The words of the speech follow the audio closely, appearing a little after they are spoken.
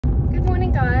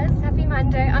guys, happy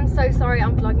Monday. I'm so sorry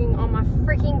I'm vlogging on my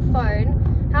freaking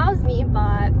phone. How's me?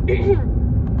 But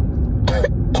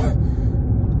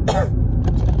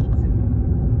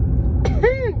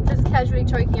just casually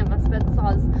choking on my spit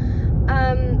sauce.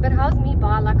 But how's me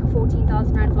buy like a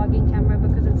 14,000 rand vlogging camera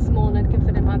because it's small and it can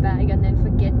fit in my bag, and then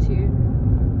forget to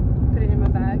put it in my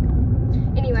bag.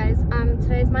 Anyways,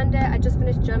 today's Monday. I just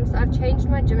finished gym, so I've changed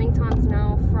my gymming times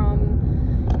now from,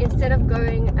 instead of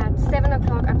going at 7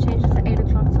 o'clock, I've changed it to 8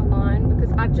 o'clock till 9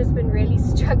 because I've just been really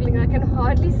struggling. I can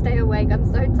hardly stay awake. I'm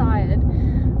so tired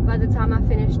by the time I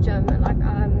finish gym. Like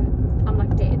I'm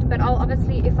like dead. But I'll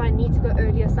obviously, if I need to go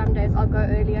earlier some days, I'll go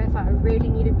earlier if I really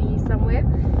need to be somewhere.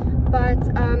 But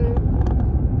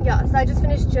yeah, so I just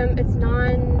finished gym. It's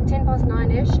 10 past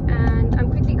 9ish, and I'm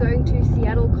quickly going to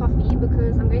Seattle Coffee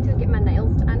because I'm going to get my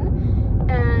nails done,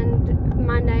 and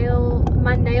my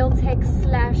nail tech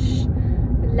slash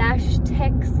lash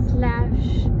tech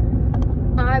slash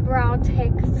eyebrow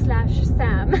tech slash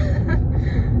Sam.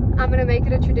 I'm gonna make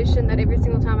it a tradition that every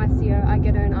single time I see her, I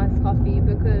get her an iced coffee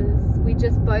because we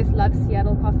just both love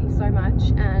Seattle coffee so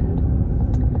much, and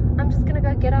I'm just gonna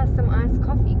go get us some iced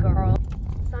coffee, girl.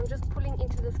 So I'm just pulling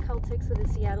into this Celtics where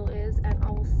the Seattle is, and I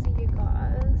will see you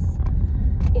guys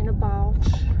in about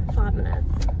 5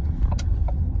 minutes.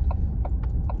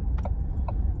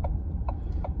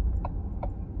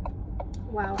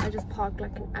 Wow, I just parked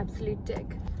like an absolute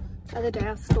dick. The other day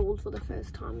I stalled for the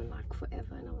first time in like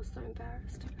forever, and I was so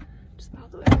embarrassed. Just by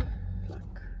the way, like,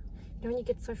 you know when you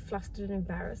get so flustered and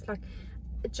embarrassed, like,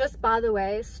 just by the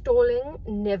way, stalling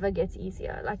never gets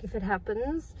easier. Like, if it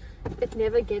happens, it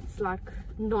never gets like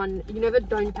you never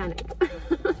don't panic.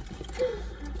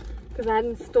 Because I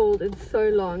hadn't stalled in so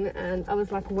long, and I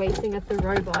was like waiting at the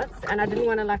robots, and I didn't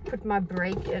want to like put my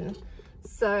brake in.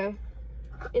 So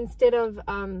instead of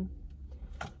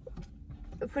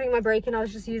putting my brake in, I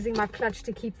was just using my clutch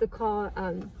to keep the car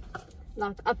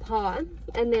like up high,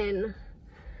 and then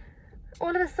all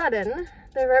of a sudden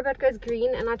the robot goes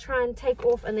green and I try and take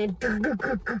off, and then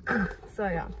so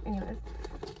yeah, anyways,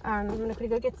 I'm gonna quickly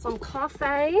go get some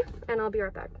coffee and I'll be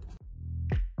right back.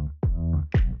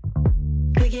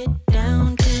 We get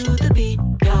down to the beat,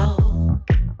 y'all.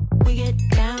 We get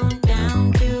down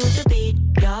to the beat,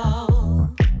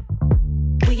 y'all.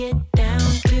 We get down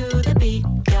to the beat,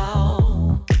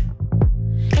 y'all.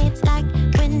 It's like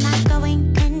we're not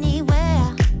going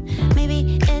anywhere.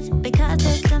 Maybe it's because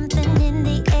there's something in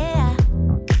the air.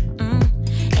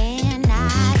 And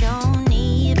I don't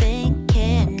even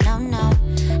care. No,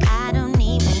 I don't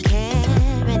even care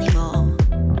anymore.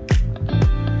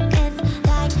 It's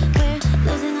like we're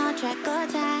losing all track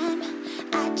of time.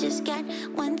 I just got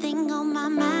one thing on my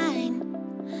mind.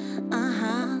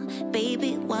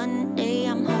 Baby, one day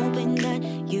I'm hoping that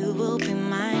you will be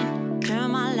mine.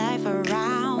 Turn my life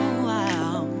around,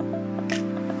 wow.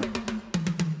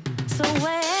 So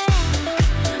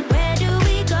where do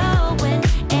we go when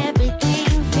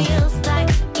everything feels like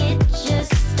it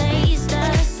just stays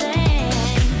the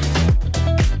same?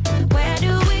 Where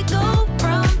do we go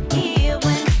from here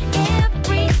when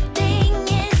everything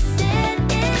is said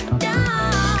and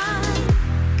done?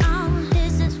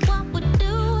 This is what we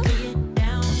do. We get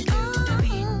down to the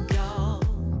beat, y'all.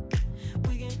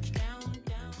 We get down.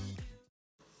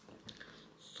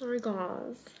 Sorry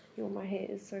guys, yo, my hair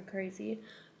is so crazy.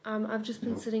 I've just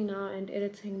been sitting now and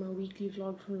editing my weekly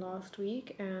vlog from last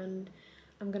week, and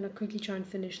I'm gonna quickly try and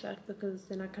finish that because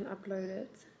then I can upload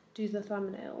it, do the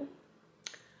thumbnail,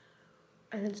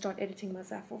 and then start editing my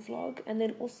Zaffa vlog. And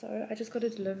then also I just got a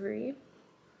delivery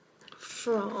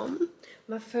from,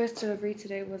 my first delivery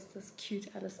today was this cute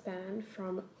Alice band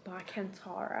by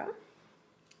Kantara.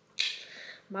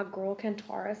 My girl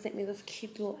Kantara sent me this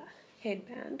cute little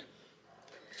headband.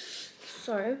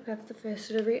 So that's the first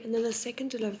delivery, and then the second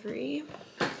delivery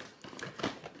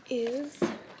is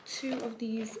 2 of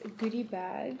these goodie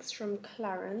bags from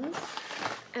Clarins,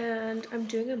 and I'm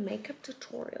doing a makeup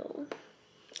tutorial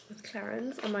with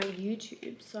Clarins on my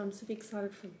YouTube, so I'm super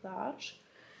excited for that.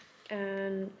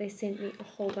 And they sent me a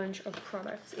whole bunch of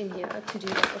products in here to do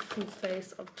like a full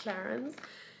face of Clarins.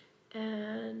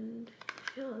 And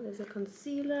yeah, there's a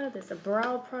concealer, there's a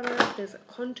brow product, there's a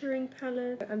contouring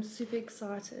palette. I'm super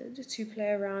excited to play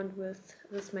around with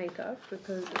this makeup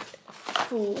because it's a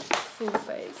full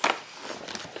face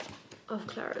of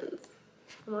Clarins.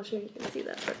 I'm not sure if you can see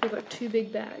that, but we've got 2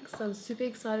 big bags, so I'm super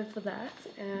excited for that.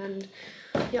 And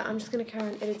yeah, I'm just gonna carry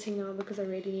on editing now because I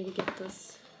really need to get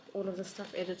all of this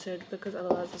stuff edited, because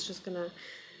otherwise it's just gonna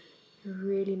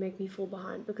really make me fall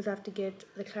behind, because I have to get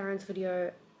the Clarins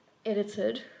video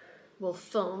edited, well,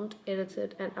 filmed,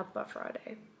 edited, and up by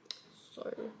Friday.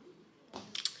 So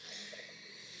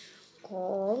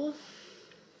haul.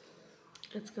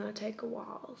 It's gonna take a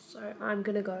while, so I'm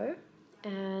gonna go.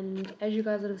 And as you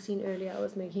guys would have seen earlier, I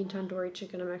was making tandoori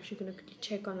chicken. I'm actually gonna quickly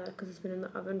check on that because it's been in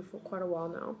the oven for quite a while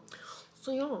now.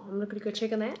 So yeah, I'm gonna quickly go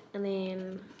check on that and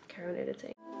then carry on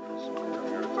editing.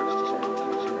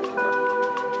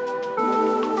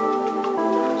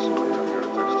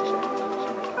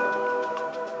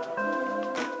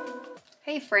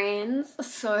 Hey friends,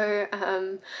 so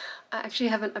I actually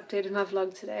haven't updated my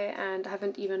vlog today and I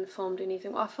haven't even filmed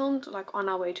anything. Well, I filmed like on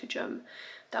our way to gym.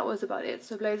 That was about it.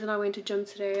 So Blaze and I went to gym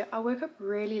today. I woke up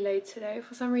really late today.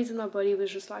 For some reason my body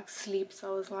was just like sleep,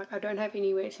 so I was like, I don't have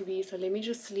anywhere to be, so let me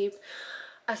just sleep.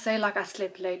 I say like I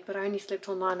slept late, but I only slept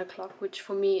till 9 o'clock, which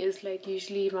for me is late.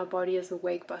 Usually my body is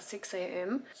awake by 6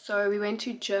 a.m. So we went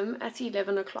to gym at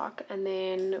 11 o'clock and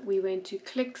then we went to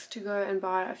Clicks to go and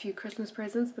buy a few Christmas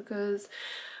presents because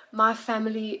my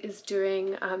family is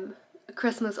doing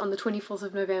Christmas on the 24th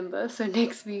of November, so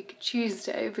next week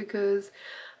Tuesday, because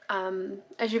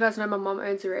as you guys know, my mom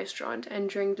owns a restaurant, and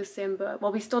during December,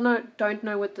 well, we still don't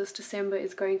know what this December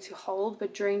is going to hold,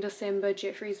 but during December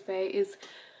Jeffreys Bay is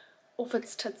off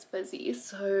its tits busy,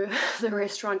 so the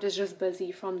restaurant is just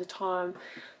busy from the time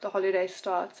the holiday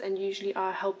starts, and usually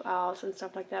I help out and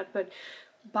stuff like that, but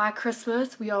by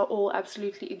Christmas we are all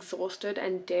absolutely exhausted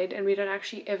and dead, and we don't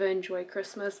actually ever enjoy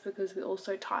Christmas because we're all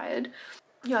so tired.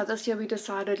 Yeah, this year we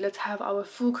decided let's have our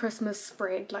full Christmas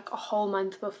spread like a whole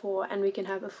month before, and we can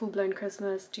have a full-blown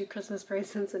Christmas, do Christmas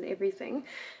presents and everything,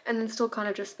 and then still kind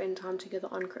of just spend time together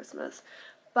on Christmas.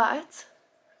 But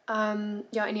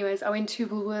yeah, anyways, I went to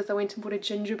Woolworths. I went and bought a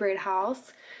gingerbread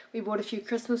house. We bought a few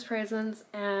Christmas presents,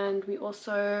 and we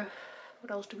also,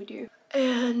 what else did we do?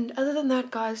 And other than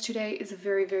that, guys, today is a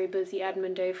very, very busy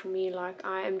admin day for me. Like,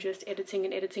 I am just editing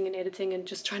and editing and editing and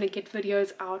just trying to get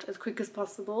videos out as quick as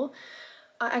possible.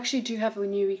 I actually do have a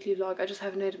new weekly vlog. I just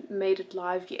haven't made it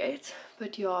live yet,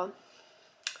 but yeah,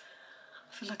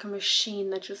 I feel like a machine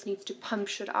that just needs to pump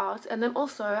shit out. And then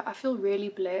also I feel really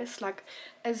blessed. Like,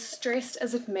 as stressed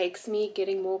as it makes me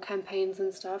getting more campaigns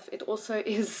and stuff, it also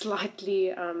is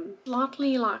slightly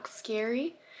like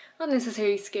scary. Not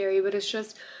necessarily scary, but it's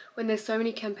just when there's so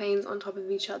many campaigns on top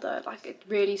of each other, like, it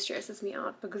really stresses me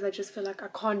out because I just feel like I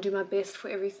can't do my best for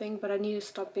everything. But I need to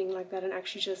stop being like that and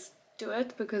actually just do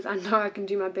it, because I know I can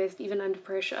do my best even under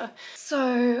pressure.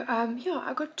 So yeah,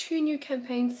 I got 2 new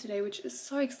campaigns today, which is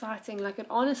so exciting. Like, it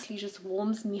honestly just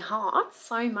warms me heart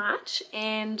so much.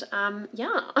 And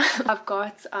yeah, I've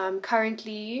got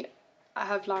currently I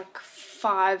have like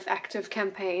 5 active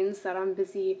campaigns that I'm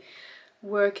busy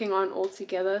working on all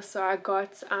together. So I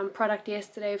got product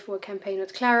yesterday for a campaign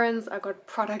with Clarins. I got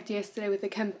product yesterday with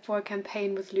for a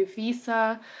campaign with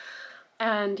Luvisa,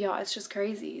 and yeah, it's just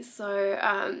crazy. So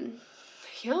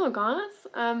yeah, guys,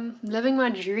 living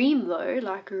my dream though.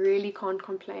 Like, really can't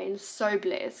complain. So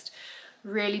blessed.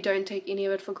 Really don't take any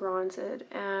of it for granted.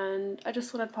 And I just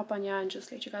thought I'd pop on here and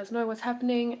just let you guys know what's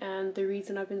happening and the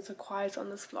reason I've been so quiet on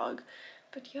this vlog.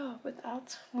 But yeah,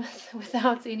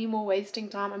 without any more wasting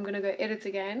time, I'm gonna go edit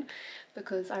again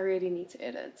because I really need to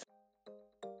edit.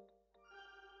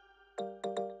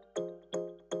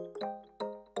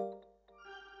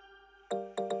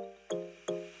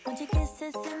 Want your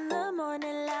kisses in the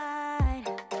morning light.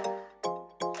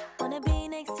 Wanna be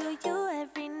next to you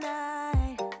every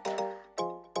night.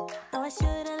 No, I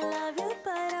shouldn't love you,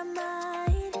 but I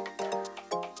might.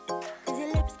 'Cause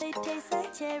your lips, they taste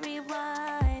like cherry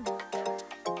wine.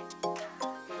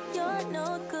 You're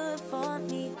no good for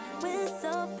me. We're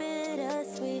so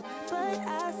bittersweet, but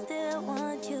I still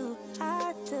want you.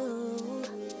 I do.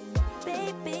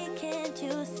 Baby, can't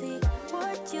you see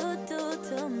what you do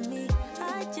to me?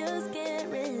 I just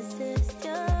can't resist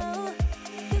you.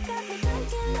 You got me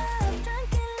drunk in love,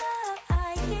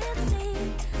 I can't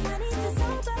sleep. I need to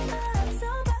sober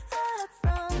up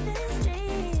from this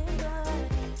dream, but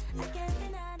I can't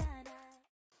deny.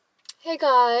 Hey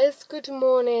guys, good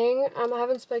morning. I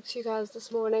haven't spoke to you guys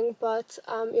this morning, but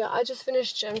yeah, I just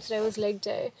finished gym. Today was leg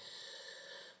day.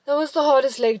 That was the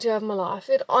hardest leg day of my life.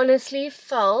 It honestly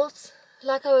felt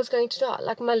like I was going to die.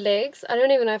 Like, my legs, I don't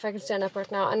even know if I can stand up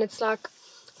right now, and it's like,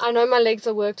 I know my legs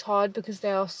are worked hard because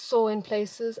they are sore in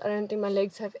places. I don't think my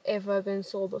legs have ever been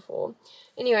sore before.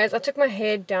 Anyways, I took my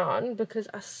hair down because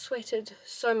I sweated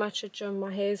so much at gym.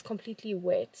 My hair is completely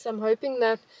wet, so I'm hoping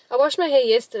that I washed my hair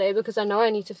yesterday because I know I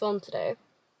need to film today.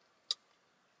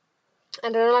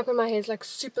 And I don't like when my hair is like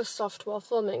super soft while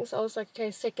filming, so I was like,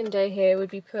 okay, second day hair would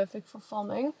be perfect for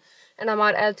filming, and I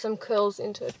might add some curls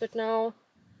into it. But now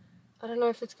I don't know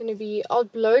if it's going to be, I'll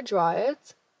blow dry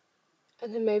it,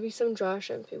 and then maybe some dry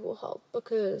shampoo will help,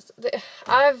 because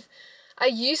I I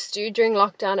used to, during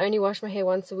lockdown, only wash my hair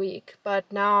once a week, but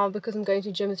now because I'm going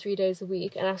to gym 3 days a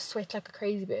week and I sweat like a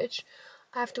crazy bitch,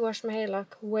 I have to wash my hair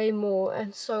like way more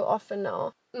and so often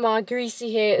now. My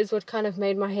greasy hair is what kind of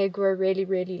made my hair grow really,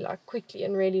 really like quickly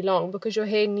and really long, because your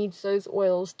hair needs those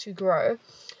oils to grow.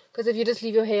 Because if you just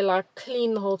leave your hair like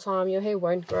clean the whole time, your hair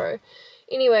won't grow.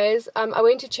 Anyways, I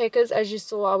went to Checkers, as you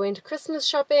saw. I went Christmas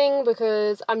shopping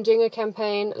because I'm doing a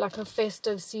campaign, like a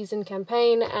festive season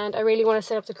campaign, and I really want to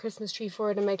set up the Christmas tree for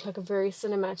it and make like a very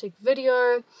cinematic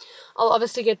video. I'll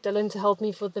obviously get Dylan to help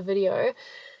me for the video.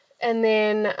 And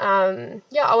then,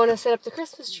 yeah, I want to set up the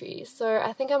Christmas tree. So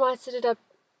I think I might set it up.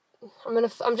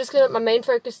 My main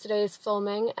focus today is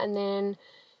filming, and then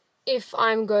if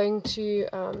I'm going to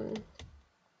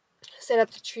set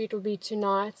up the tree, it will be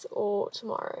tonight or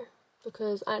tomorrow,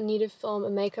 because I need to film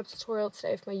a makeup tutorial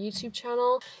today for my YouTube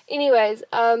channel. Anyways,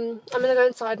 I'm gonna go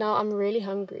inside now. I'm really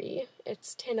hungry.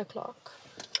 It's 10 o'clock.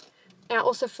 And I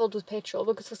also filled with petrol,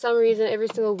 because for some reason every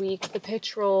single week the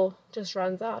petrol just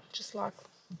runs out. Just like,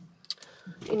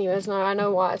 anyways, no, I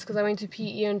know why. It's because I went to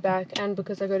PE and back, and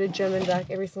because I go to gym and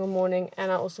back every single morning,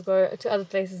 and I also go to other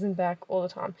places and back all the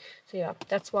time. So yeah,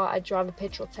 that's why I drive a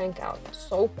petrol tank out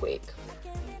so quick.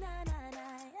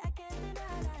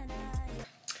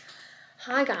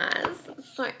 Hi guys,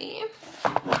 sorry,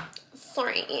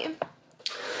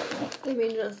 let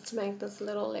me just make this a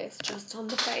little less just on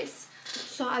the face.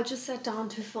 So I just sat down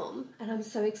to film, and I'm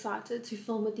so excited to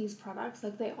film with these products.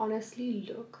 Like, they honestly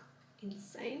look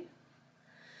insane.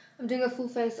 I'm doing a full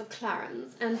face of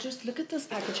Clarins, and just look at this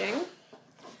packaging.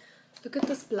 Look at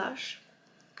this blush.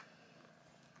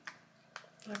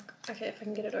 Like, okay, if I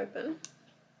can get it open.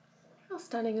 How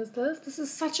stunning is this? This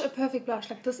is such a perfect blush.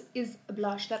 Like, this is a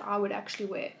blush that I would actually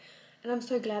wear. And I'm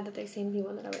so glad that they sent me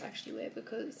one that I would actually wear,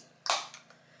 because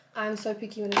I'm so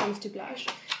picky when it comes to blush.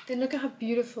 Then look at how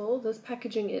beautiful this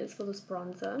packaging is for this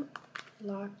bronzer.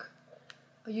 Like,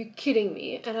 are you kidding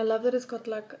me? And I love that it's got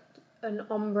like an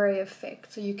ombre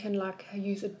effect, so you can like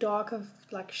use a darker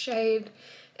like shade,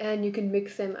 and you can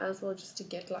mix them as well just to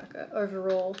get like an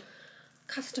overall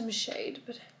custom shade.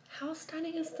 But how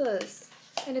stunning is this?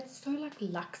 And it's so like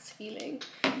luxe feeling.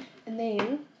 And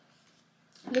then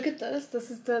look at this. This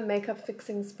is the makeup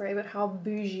fixing spray, but how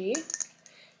bougie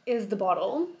is the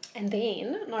bottle. And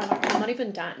then, no, like, I'm not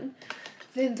even done.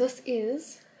 Then this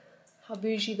is how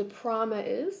bougie the primer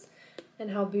is,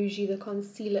 and how bougie the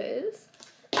concealer is.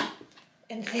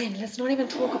 And then let's not even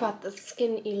talk about the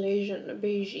Skin Illusion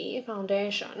Bougie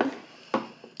foundation.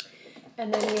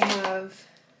 And then we have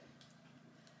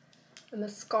a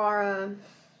mascara,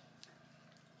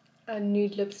 a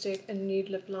nude lipstick, a nude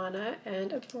lip liner,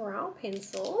 and a brow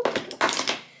pencil.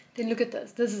 Then look at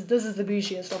this. This is the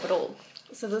bougiest of it all.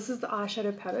 So this is the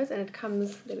eyeshadow palette, and it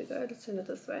comes, there we go, let's turn it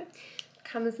this way. It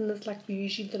comes in this like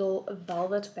bougie little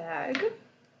velvet bag.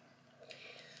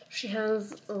 She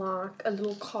has like a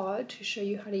little card to show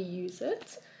you how to use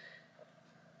it.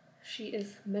 She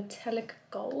is metallic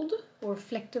gold, or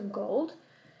reflective gold,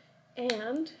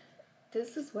 and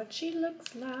this is what she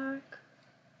looks like.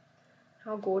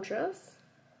 How gorgeous.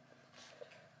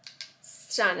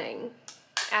 Stunning.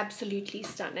 Absolutely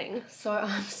stunning. So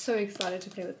I'm so excited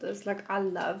to play with this. Like, I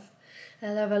love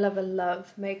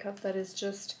makeup that is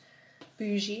just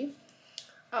bougie.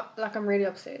 Like, I'm really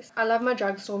obsessed. I love my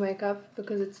drugstore makeup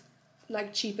because it's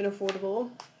like cheap and affordable.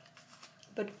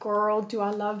 But girl, do I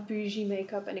love bougie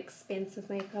makeup and expensive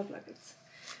makeup. Like,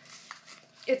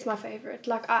 it's my favorite.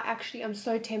 Like, I'm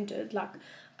so tempted. Like,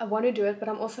 I want to do it, but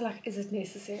I'm also like, is it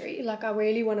necessary? Like, I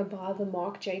really want to buy the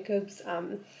Marc Jacobs,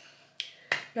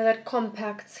 that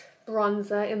compact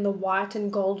bronzer in the white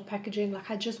and gold packaging. Like,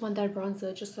 I just want that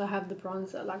bronzer just so I have the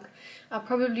bronzer. Like, I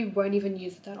probably won't even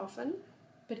use it that often,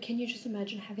 but can you just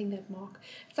imagine having that Marc?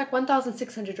 It's like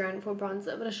 1,600 Rand for a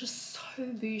bronzer, but it's just so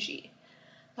bougie.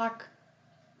 Like,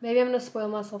 maybe I'm gonna spoil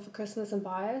myself for Christmas and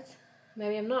buy it.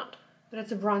 Maybe I'm not, but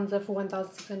it's a bronzer for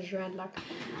 1,600 Rand. Like,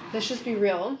 let's just be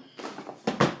real.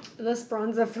 This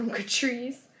bronzer from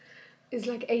Catrice is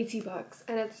like 80 bucks,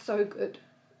 and it's so good.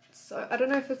 So I don't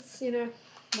know if it's, you know,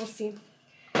 we'll see.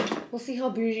 We'll see how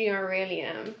bougie I really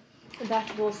am.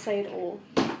 That will say it all.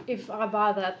 If I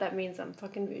buy that, that means I'm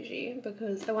fucking bougie,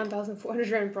 because the 1,400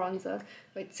 Rand bronzer,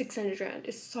 wait, 600 Rand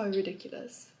is so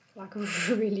ridiculous. Like,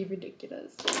 really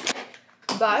ridiculous.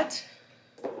 But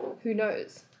who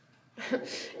knows?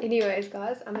 Anyways,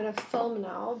 guys, I'm gonna film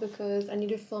now because I need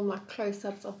to film like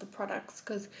close-ups of the products,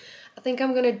 because I think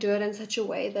I'm gonna do it in such a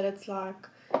way that it's like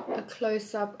a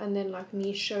close-up and then like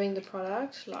me showing the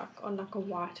product like on like a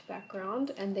white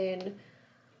background, and then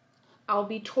I'll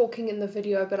be talking in the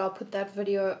video, but I'll put that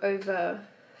video over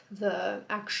the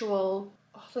actual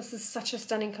Oh, this is such a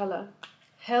stunning color.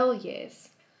 Hell yes.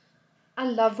 I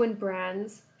love when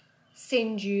brands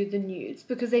send you the nudes,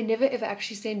 because they never ever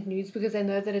actually send nudes because they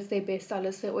know that it's their best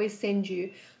sellers. They always send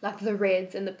you like the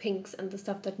reds and the pinks and the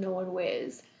stuff that no one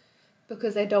wears,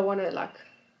 because they don't want to like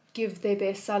give their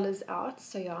best sellers out.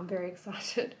 So yeah, I'm very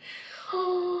excited.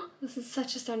 Oh, this is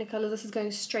such a stunning color. This is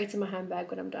going straight in my handbag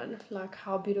when I'm done. Like,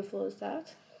 how beautiful is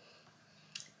that?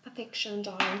 Perfection,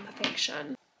 darling,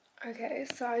 perfection. Okay,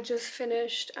 so I just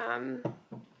finished why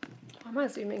am I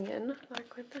zooming in?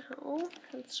 Like, what the hell?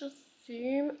 Let's just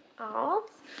zoom out.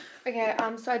 Okay,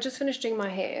 so I just finished doing my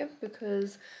hair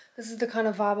because this is the kind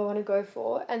of vibe I want to go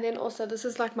for. And then also this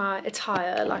is like my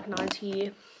attire, like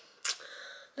 90,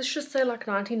 let's just say like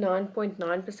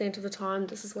 99.9% of the time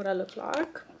this is what I look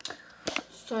like.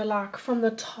 So like from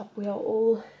the top we are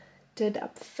all did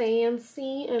up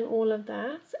fancy and all of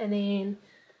that, and then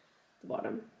the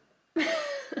bottom.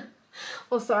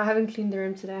 Also, I haven't cleaned the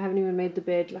room today. I haven't even made the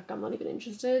bed. Like, I'm not even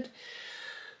interested.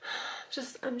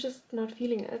 I'm just not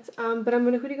feeling it. But I'm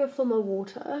gonna quickly go fill my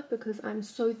water because I'm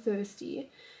so thirsty.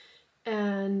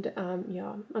 And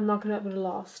yeah, I'm not gonna be able to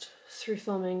last through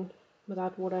filming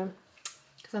without water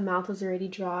because my mouth is already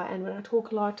dry, and when I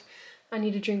talk a lot, I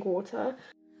need to drink water.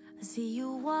 I see you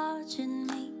watching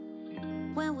me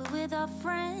when we're with our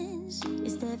friends.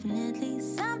 It's definitely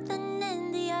something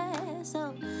in the air.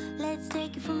 So let's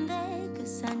take it from there,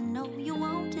 cause I know you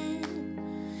want it.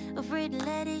 Afraid to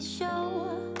let it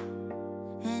show,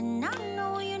 and I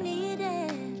know you need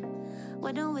it.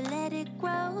 Why don't we let it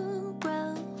grow,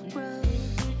 grow, grow?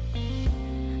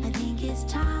 I think it's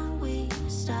time we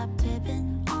stop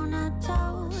tipping on our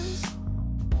toes.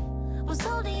 What's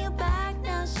holding you back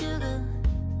now, sugar?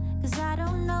 Cause I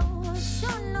don't know,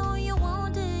 sure know you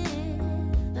want it.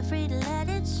 Afraid to let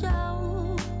it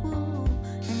show,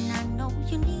 and I know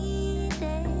you need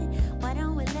it. Why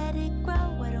don't we let it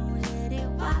grow? Why don't we let it,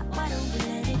 why don't we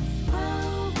let it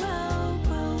grow, grow,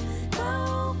 grow,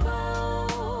 grow,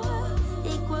 grow?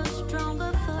 It grows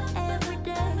stronger for every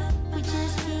day. We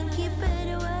just can't keep it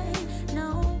away,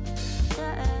 no.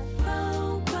 Grow,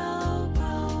 grow,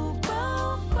 grow,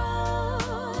 grow, grow.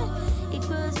 It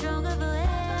grows stronger for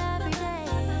every day.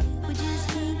 We just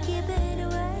can't keep it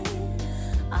away.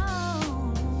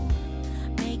 Oh,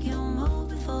 make you move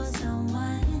before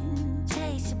someone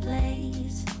takes your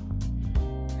place.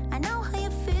 I know how you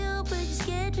feel, but you're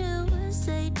scared to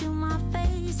say to my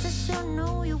face. I sure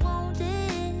know you want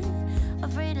it.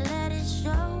 Afraid to let it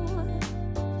show,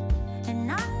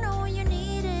 and I know you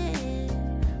need it.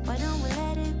 Why don't we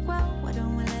let it grow? Why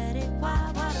don't we let it?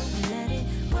 Why don't we let it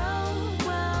grow,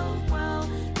 grow, grow,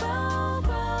 grow,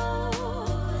 grow?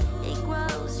 It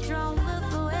grows stronger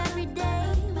for every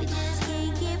day. We just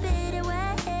can't keep it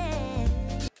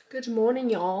away. Good morning,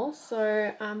 y'all.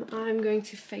 So I'm going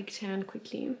to fake tan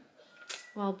quickly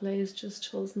while Blaze just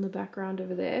chills in the background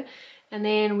over there, and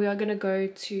then we are going to go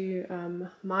to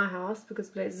my house because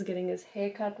Blaze is getting his hair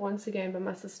cut once again by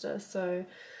my sister. So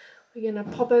we're going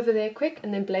to pop over there quick,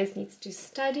 and then Blaze needs to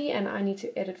study and I need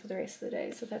to edit for the rest of the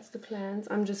day. So that's the plans.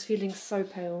 I'm just feeling so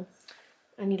pale.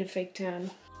 I need a fake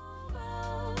tan.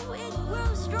 It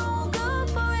grows stronger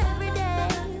for every day.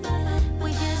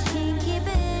 We just can't keep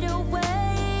it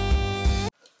away.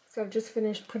 So I've just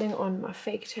finished putting on my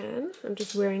fake tan. I'm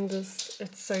just wearing this.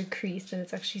 It's so creased and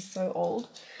it's actually so old,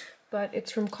 but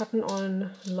it's from Cotton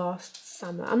On last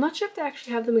summer. I'm not sure if they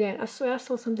actually have them again. I swear I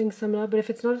saw something similar, but if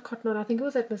it's not at Cotton On, I think it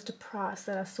was at Mr. Price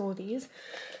that I saw these.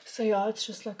 So yeah, it's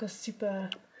just like a super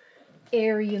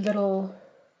airy little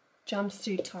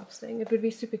jumpsuit type thing. It would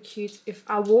be super cute. If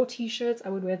I wore t-shirts, I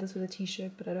would wear this with a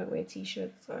t-shirt, but I don't wear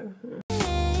t-shirts, so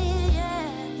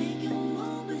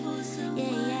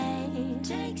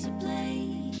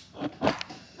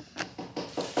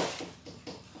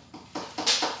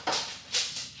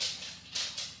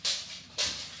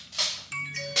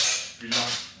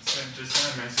Just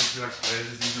send a message like Blaze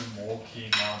is even more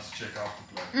keen now to check out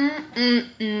the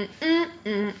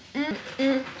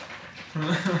play.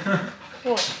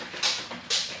 What?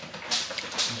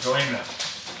 Enjoying that.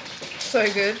 So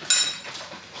good.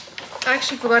 I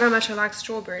actually forgot how much I like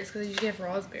strawberries because I usually have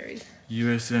raspberries.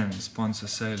 USM sponsor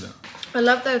Sayla. I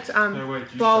love that No,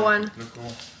 wait, bar one. Look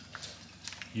all.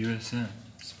 USM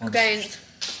Gaines.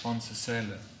 sponsor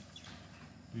Sayla.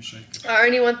 You shake it. I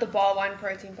only want the bar one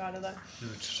protein powder though. Yeah,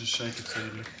 just shake it so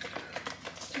you look.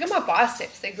 Look at my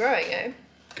biceps, they're growing, eh?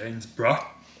 Gaines, bruh.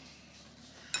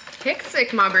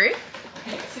 Hectic, my bro.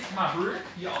 My bro.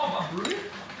 Yeah, my bro.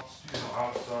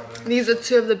 These are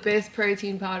two of the best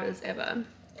protein powders ever.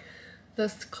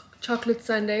 This chocolate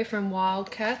sundae from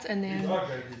WILDCAT, and then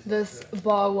this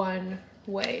bar one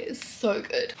whey is so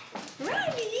good.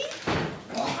 Ready?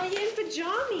 Are you in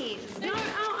pajamas? No,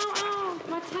 ow, ow, ow,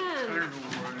 my tan.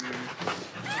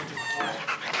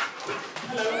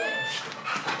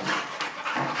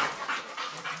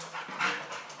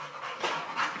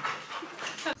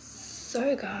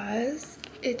 So guys,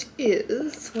 it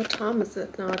is, what time is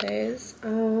it nowadays?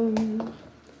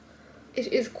 It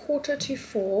is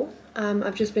 3:45.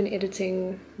 I've just been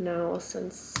editing now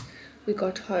since we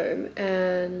got home,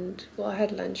 and well, I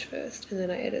had lunch first and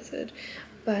then I edited.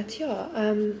 But yeah,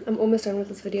 I'm almost done with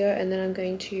this video, and then I'm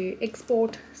going to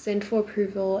export, send for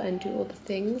approval, and do all the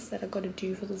things that I've got to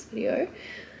do for this video.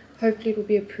 Hopefully it will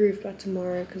be approved by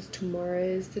tomorrow, because tomorrow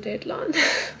is the deadline.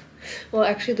 Well,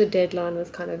 actually the deadline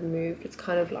was kind of moved. It's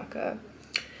kind of like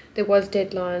there was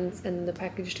deadlines and the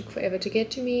package took forever to get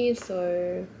to me,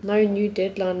 so no new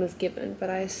deadline was given,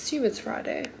 but I assume it's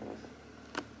Friday.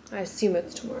 I assume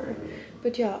it's tomorrow.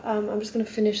 But yeah, I'm just going to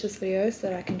finish this video so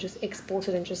that I can just export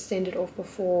it and just send it off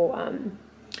before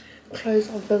close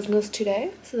of business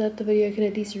today, so that the video can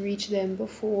at least reach them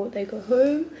before they go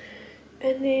home.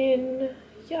 And then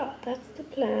yeah, that's the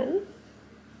plan.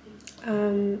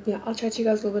 Yeah, I'll chat to you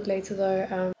guys a little bit later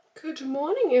though. Good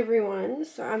morning everyone.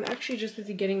 So I'm actually just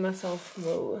busy getting myself,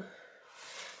 whoa.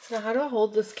 So now how do I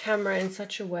hold this camera in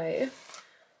such a way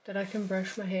that I can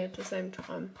brush my hair at the same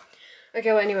time?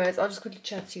 Okay, well anyways, I'll just quickly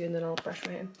chat to you and then I'll brush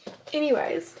my hair.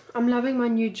 Anyways, I'm loving my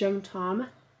new gym time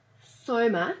so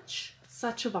much.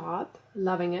 Such a vibe.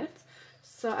 Loving it.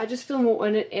 So I just feel more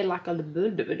in it, like I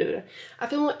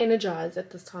feel more energized at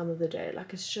this time of the day.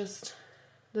 Like it's just,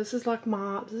 this is like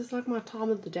my time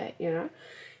of the day, you know.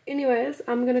 Anyways,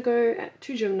 I'm gonna go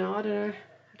to gym now. I don't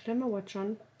have my watch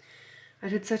on. I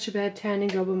did such a bad tanning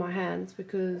job with my hands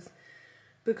because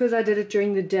I did it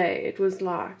during the day. It was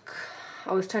like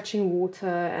I was touching water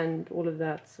and all of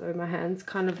that, so my hands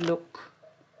kind of look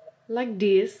like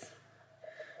this,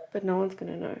 but no one's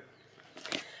gonna know.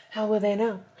 How will they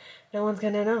know? No one's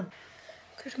gonna know.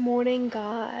 Good morning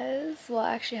guys. Well,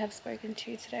 I actually have spoken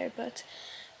to you today, but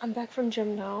I'm back from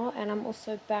gym now, and I'm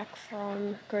also back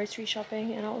from grocery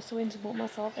shopping, and I also went and bought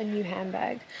myself a new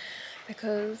handbag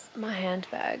because my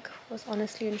handbag was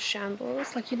honestly in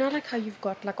shambles. Like, you know, like how you've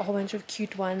got like a whole bunch of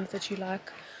cute ones that you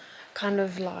like kind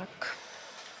of like,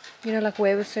 you know, like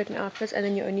wear with certain outfits, and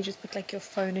then you only just put like your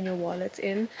phone and your wallet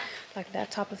in, like that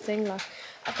type of thing. Like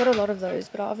I've got a lot of those,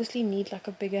 but I obviously need like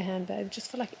a bigger handbag just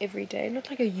for like every day,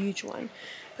 not like a huge one,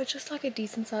 but just like a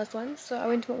decent sized one. So I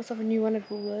went to get myself a new one at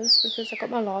Woolworths because I got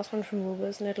my last one from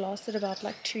Woolworths and it lasted about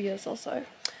like 2 years or so.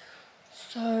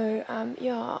 So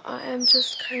yeah, I am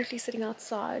just currently sitting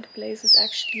outside. Blaze is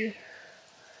actually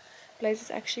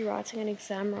writing an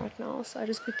exam right now, so I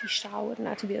just quickly showered and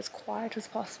had to be as quiet as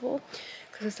possible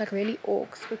because it's like really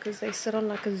orcs, because they sit on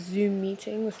like a Zoom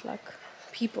meeting with like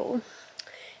people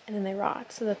and then they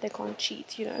write so that they can't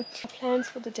cheat, you know. My plans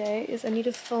for the day is I need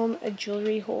to film a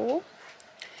jewelry haul.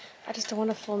 I just don't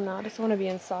want to film now. I just want to be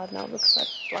inside now because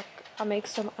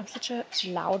I'm such a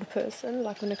loud person,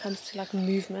 like when it comes to like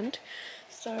movement.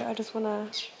 So I just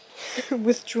want to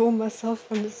withdraw myself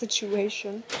from the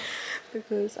situation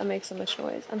because I make so much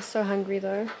noise. I'm so hungry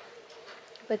though.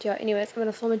 But yeah, anyways, I'm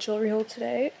gonna film a jewelry haul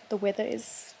today. The weather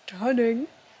is stunning.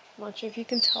 I'm not sure if you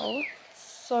can tell. It's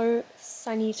so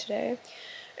sunny today.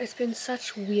 It's been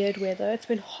such weird weather. It's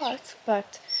been hot,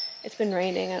 but it's been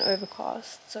raining and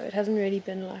overcast, so it hasn't really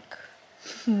been like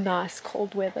nice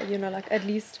cold weather, you know. Like, at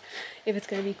least if it's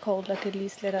gonna be cold, like at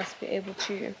least let us be able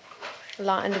to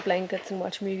lie under blankets and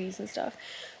watch movies and stuff.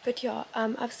 But yeah,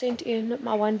 I've sent in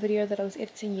my one video that I was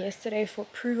editing yesterday for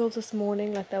approval this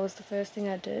morning. Like, that was the first thing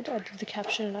I did. I did the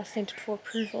caption and I sent it for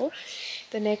approval.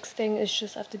 The next thing is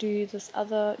just I have to do this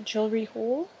other jewelry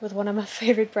haul with one of my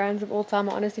favorite brands of all time.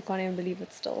 I honestly can't even believe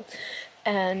it still.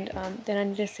 And then I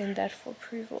need to send that for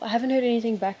approval. I haven't heard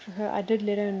anything back from her. I did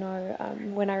let her know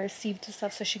when I received the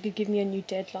stuff so she could give me a new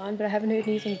deadline, but I haven't heard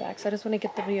anything back, so I just want to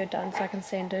get the video done so I can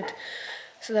send it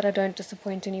so that I don't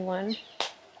disappoint anyone.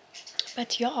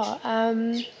 But yeah,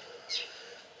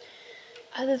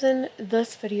 other than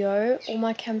this video, all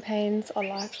my campaigns are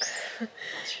like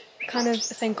kind of,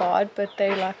 thank God, but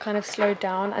they like kind of slowed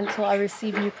down until I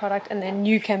receive new product and then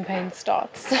new campaign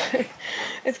starts. So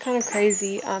it's kind of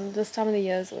crazy. This time of the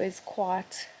year is always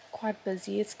quite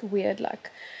busy. It's weird.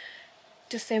 Like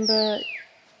December,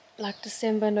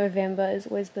 November is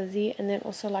always busy, and then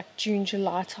also like June,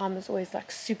 July time is always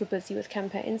like super busy with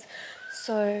campaigns.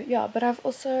 So yeah, but I've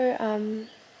also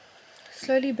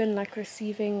slowly been like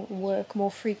receiving work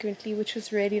more frequently, which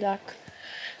is really like,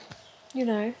 you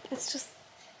know, it's just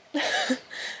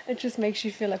it just makes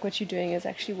you feel like what you're doing is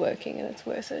actually working and it's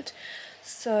worth it.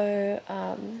 So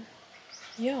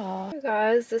Yeah. Hey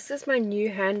guys, this is my new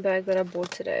handbag that I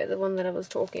bought today, the one that I was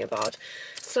talking about.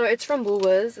 So it's from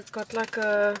Woolworths. It's got like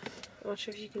a, I'm not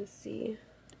sure if you can see,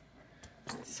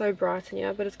 it's so bright in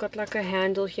here, but it's got like a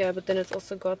handle here, but then it's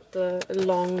also got the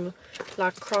long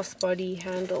like crossbody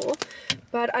handle.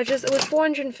 But it was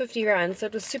 450 rand, so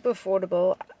it was super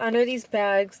affordable. I know these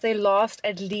bags, they last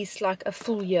at least like a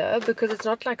full year because it's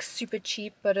not like super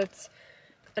cheap, but it's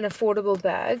an affordable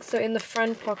bag. So in the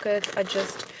front pocket,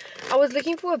 I was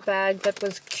looking for a bag that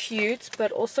was cute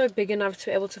but also big enough to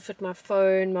be able to fit my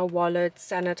phone, my wallet,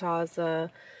 sanitizer,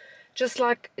 just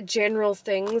like general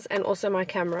things, and also my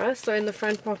camera. So in the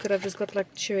front pocket I've just got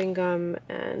like chewing gum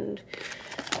and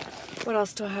what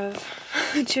else do I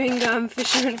have? Chewing gum,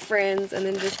 Fisherman Friends, and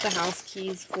then just the house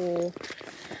keys for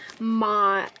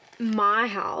my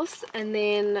house. And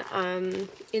then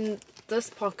in this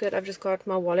pocket I've just got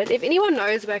my wallet. If anyone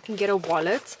knows where I can get a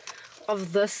wallet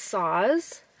of this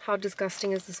size, how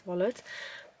disgusting is this wallet,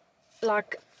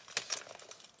 like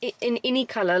in any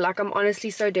color, like I'm honestly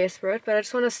so desperate, but I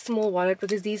just want a small wallet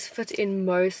because these fit in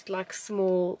most like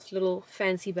small little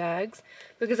fancy bags,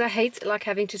 because I hate like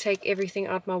having to take everything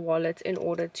out my wallet in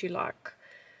order to like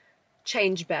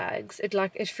change bags.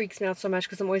 It freaks me out so much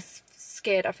because I'm always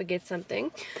scared I forget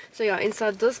something. So yeah,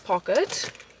 inside this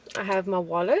pocket I have my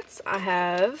wallet. I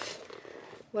have,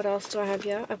 what else do I have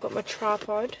here? I've got my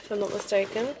tripod, if I'm not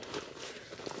mistaken.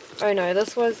 Oh no,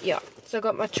 this was, yeah. So I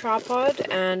got my tripod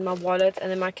and my wallet,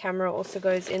 and then my camera also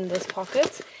goes in this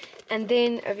pocket. And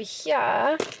then over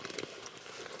here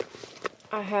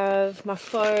I have my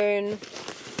phone,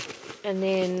 and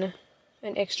then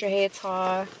an extra hair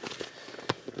tie.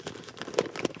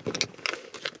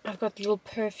 I've got little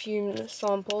perfume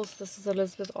samples. This is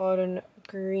Elizabeth Arden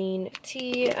green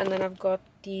tea, and then I've got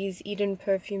these Eden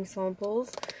perfume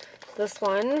samples. This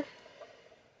one,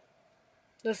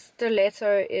 the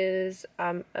stiletto is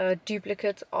a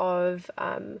duplicate of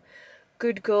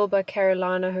Good Girl by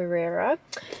Carolina Herrera,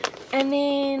 and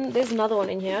then there's another one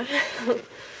in here.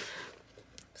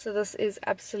 So this is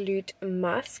Absolute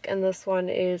Musk, and this one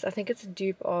is, I think it's a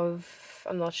dupe of,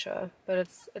 I'm not sure, but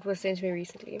it was sent to me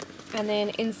recently. And then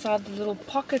inside the little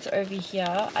pocket over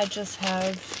here I just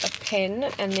have a pen,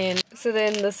 and then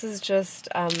this is just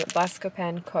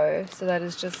Buscopan Co. So that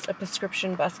is just a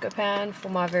prescription Buscopan for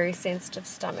my very sensitive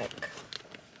stomach.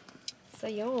 So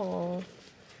yeah,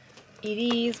 it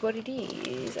is what it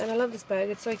is, and I love this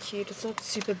bag. It's so cute. It's not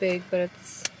super big, but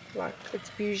it's like, it's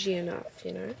bougie enough,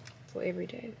 you know, for every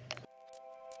day.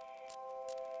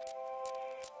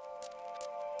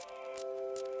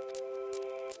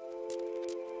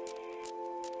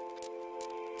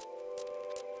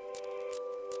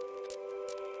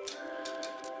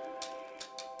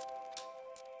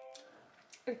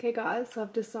 Okay guys, so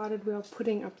I've decided we are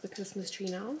putting up the Christmas tree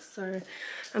now. So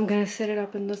I'm going to set it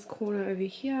up in this corner over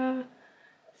here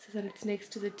so that it's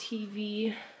next to the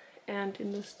TV and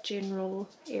in this general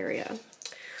area.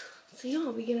 So yeah,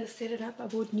 we're going to set it up. I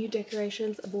bought new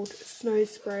decorations. I bought snow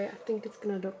spray. I think it's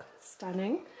going to look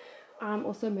stunning. I'm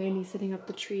also mainly setting up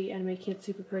the tree and making it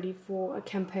super pretty for a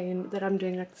campaign that I'm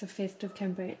doing, like it's a festive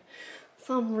campaign.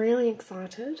 So I'm really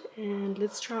excited, and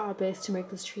let's try our best to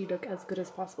make this tree look as good as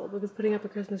possible, because putting up a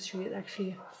Christmas tree is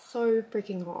actually so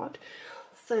freaking hard.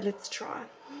 So let's try.